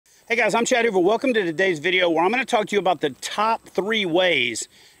Hey guys, I'm Chad Hoover. Welcome to today's video where I'm going to talk to you about the top 3 ways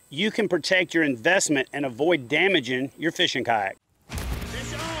you can protect your investment and avoid damaging your fishing kayak.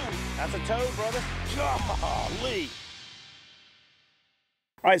 Fish on! That's a toad, brother. Golly!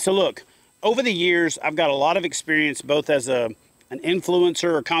 All right, so look, over the years, I've got a lot of experience both as an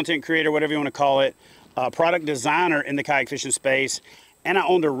influencer or content creator, whatever you want to call it, a product designer in the kayak fishing space, and I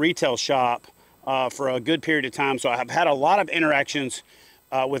owned a retail shop for a good period of time. So I've had a lot of interactions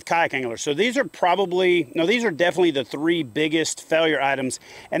with kayak anglers. So these are definitely the 3 biggest failure items.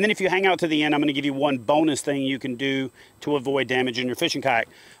 And then if you hang out to the end, I'm going to give you one bonus thing you can do to avoid damaging your fishing kayak.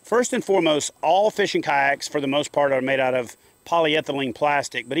 First and foremost, all fishing kayaks, for the most part, are made out of polyethylene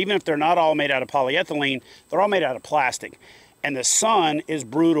plastic. But even if they're not all made out of polyethylene, they're all made out of plastic. And the sun is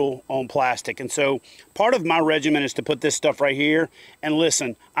brutal on plastic. And so part of my regimen is to put this stuff right here. And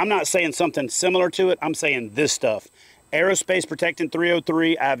listen, I'm not saying something similar to it. I'm saying this stuff. Aerospace Protectant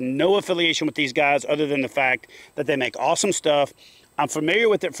 303. I have no affiliation with these guys other than the fact that they make awesome stuff. I'm familiar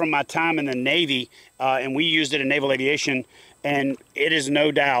with it from my time in the Navy, and we used it in naval aviation, and it is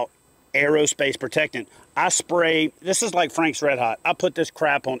no doubt Aerospace Protectant. I spray, this is like Frank's Red Hot. I put this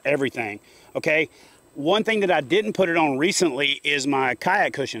crap on everything, okay? One thing that I didn't put it on recently is my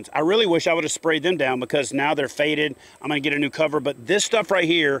kayak cushions. I really wish I would have sprayed them down because now they're faded. I'm gonna get a new cover, but this stuff right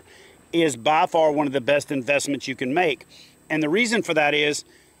here is by far one of the best investments you can make. And the reason for that is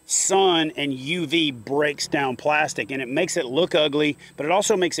sun and UV breaks down plastic and it makes it look ugly, but it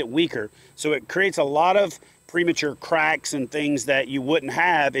also makes it weaker. So it creates a lot of premature cracks and things that you wouldn't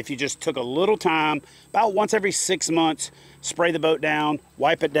have if you just took a little time, about once every 6 months, spray the boat down,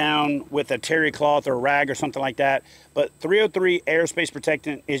 wipe it down with a terry cloth or a rag or something like that. But 303 Aerospace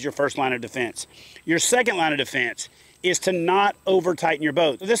Protectant is your first line of defense. Your second line of defense is to not over tighten your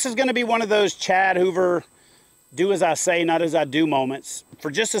boat. This is gonna be one of those Chad Hoover, do as I say, not as I do moments.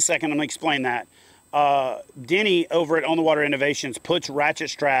 For just a second, I'm gonna explain that. Denny over at On the Water Innovations puts ratchet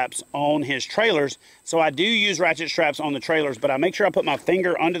straps on his trailers. So I do use ratchet straps on the trailers, but I make sure I put my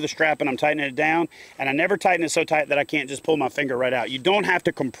finger under the strap and I'm tightening it down. And I never tighten it so tight that I can't just pull my finger right out. You don't have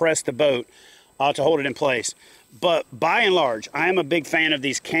to compress the boat to hold it in place. But by and large, I am a big fan of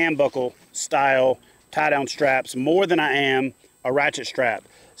these cam buckle style tie-down straps more than I am a ratchet strap.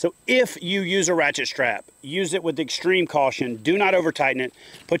 So if you use a ratchet strap, use it with extreme caution. Do not over tighten it.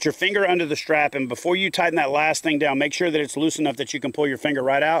 Put your finger under the strap, and before you tighten that last thing down, make sure that it's loose enough that you can pull your finger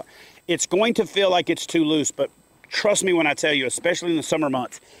right out. It's going to feel like it's too loose, but trust me when I tell you, especially in the summer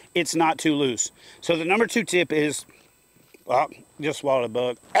months, it's not too loose. So the number 2 tip is, just swallowed a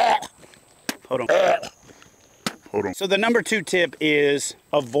bug. Hold on. So the number 2 tip is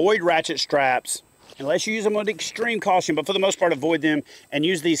avoid ratchet straps unless you use them with extreme caution, but for the most part, avoid them and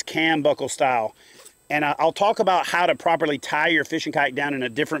use these cam buckle style. And I'll talk about how to properly tie your fishing kayak down in a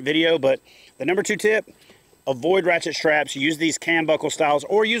different video, but the number 2 tip, avoid ratchet straps, use these cam buckle styles,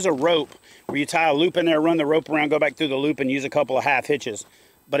 or use a rope where you tie a loop in there, run the rope around, go back through the loop, and use a couple of half hitches.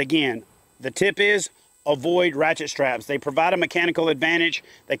 But again, the tip is avoid ratchet straps. They provide a mechanical advantage.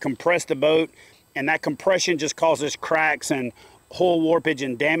 They compress the boat, and that compression just causes cracks and hull warpage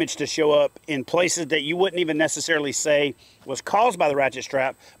and damage to show up in places that you wouldn't even necessarily say was caused by the ratchet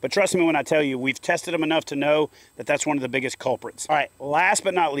strap. But trust me when I tell you, we've tested them enough to know that that's one of the biggest culprits. All right, last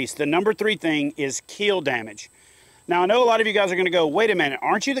but not least, the number 3 thing is keel damage. Now, I know a lot of you guys are gonna go, wait a minute,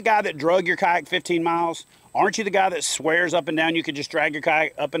 aren't you the guy that drug your kayak 15 miles? Aren't you the guy that swears up and down you could just drag your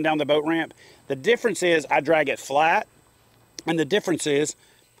kayak up and down the boat ramp? The difference is I drag it flat, and the difference is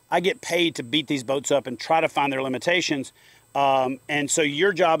I get paid to beat these boats up and try to find their limitations. And so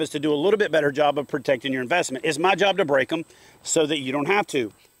your job is to do a little bit better job of protecting your investment. It's my job to break them so that you don't have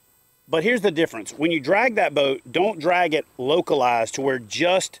to. But here's the difference. When you drag that boat, don't drag it localized to where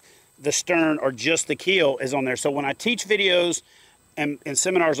just the stern or just the keel is on there. So when I teach videos and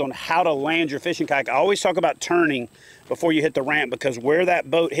seminars on how to land your fishing kayak, I always talk about turning before you hit the ramp, because where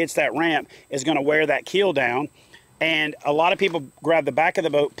that boat hits that ramp is going to wear that keel down. And a lot of people grab the back of the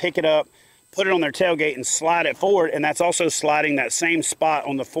boat, pick it up, put it on their tailgate and slide it forward, and that's also sliding that same spot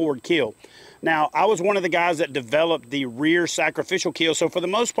on the forward keel. Now, I was one of the guys that developed the rear sacrificial keel, so for the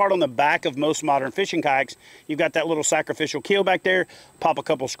most part on the back of most modern fishing kayaks, you've got that little sacrificial keel back there, pop a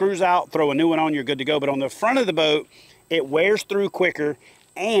couple screws out, throw a new one on, you're good to go. But on the front of the boat, it wears through quicker,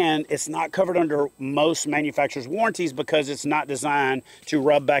 and it's not covered under most manufacturers' warranties because it's not designed to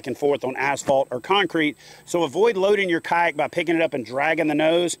rub back and forth on asphalt or concrete. So avoid loading your kayak by picking it up and dragging the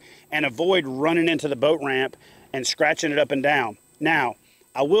nose, and avoid running into the boat ramp and scratching it up and down. Now,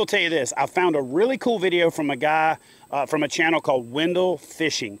 I will tell you this, I found a really cool video from a guy from a channel called WENDELL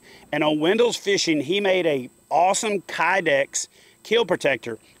Fishing. And on WENDELL's Fishing, he made a awesome Kydex Keel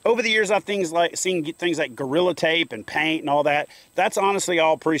protector. Over the years, I've seen things like Gorilla Tape and paint and all that. That's honestly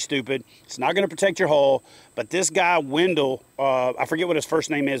all pretty stupid. It's not going to protect your hull. But this guy, Wendell, I forget what his first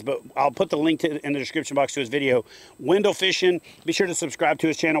name is, but I'll put the link in the description box to his video. Wendell Fishing. Be sure to subscribe to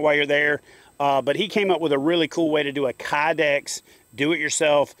his channel while you're there. But he came up with a really cool way to do a Kydex,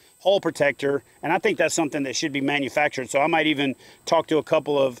 do-it-yourself hull protector. And I think that's something that should be manufactured. So I might even talk to a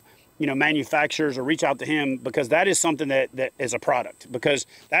couple of manufacturers or reach out to him, because that is something that is a product. Because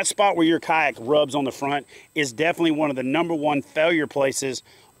that spot where your kayak rubs on the front is definitely one of the #1 failure places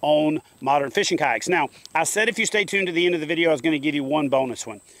on modern fishing kayaks. Now, I said if you stay tuned to the end of the video, I was going to give you one bonus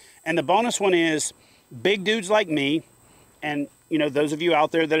one. And the bonus one is big dudes like me, and those of you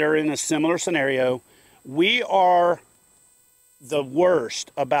out there that are in a similar scenario, we are the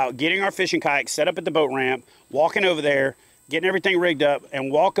worst about getting our fishing kayak set up at the boat ramp, walking over there, getting everything rigged up,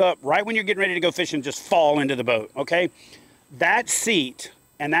 and walk up right when you're getting ready to go fishing and just fall into the boat, okay? That seat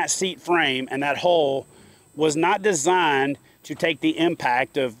and that seat frame and that hull was not designed to take the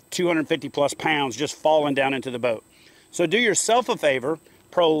impact of 250 plus pounds just falling down into the boat. So do yourself a favor,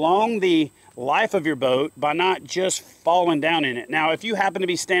 prolong the life of your boat by not just falling down in it. Now, if you happen to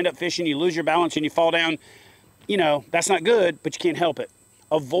be stand-up fishing, you lose your balance and you fall down, that's not good, but you can't help it.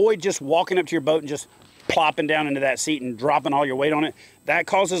 Avoid just walking up to your boat and just plopping down into that seat and dropping all your weight on it. That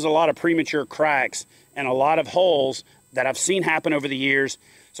causes a lot of premature cracks and a lot of holes that I've seen happen over the years.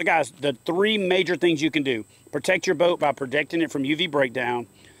 So guys, the 3 major things you can do: protect your boat by protecting it from UV breakdown.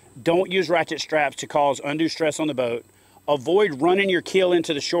 Don't use ratchet straps to cause undue stress on the boat. Avoid running your keel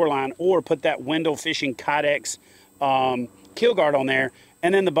into the shoreline, or put that Wendell Fishing Kydex Keel Guard on there.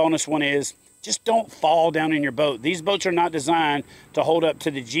 And then the bonus one is, just don't fall down in your boat. These boats are not designed to hold up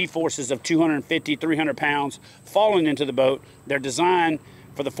to the G-forces of 250, 300 pounds falling into the boat. They're designed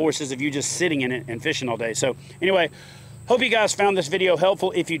for the forces of you just sitting in it and fishing all day. So anyway, hope you guys found this video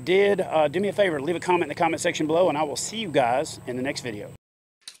helpful. If you did, do me a favor, leave a comment in the comment section below, and I will see you guys in the next video.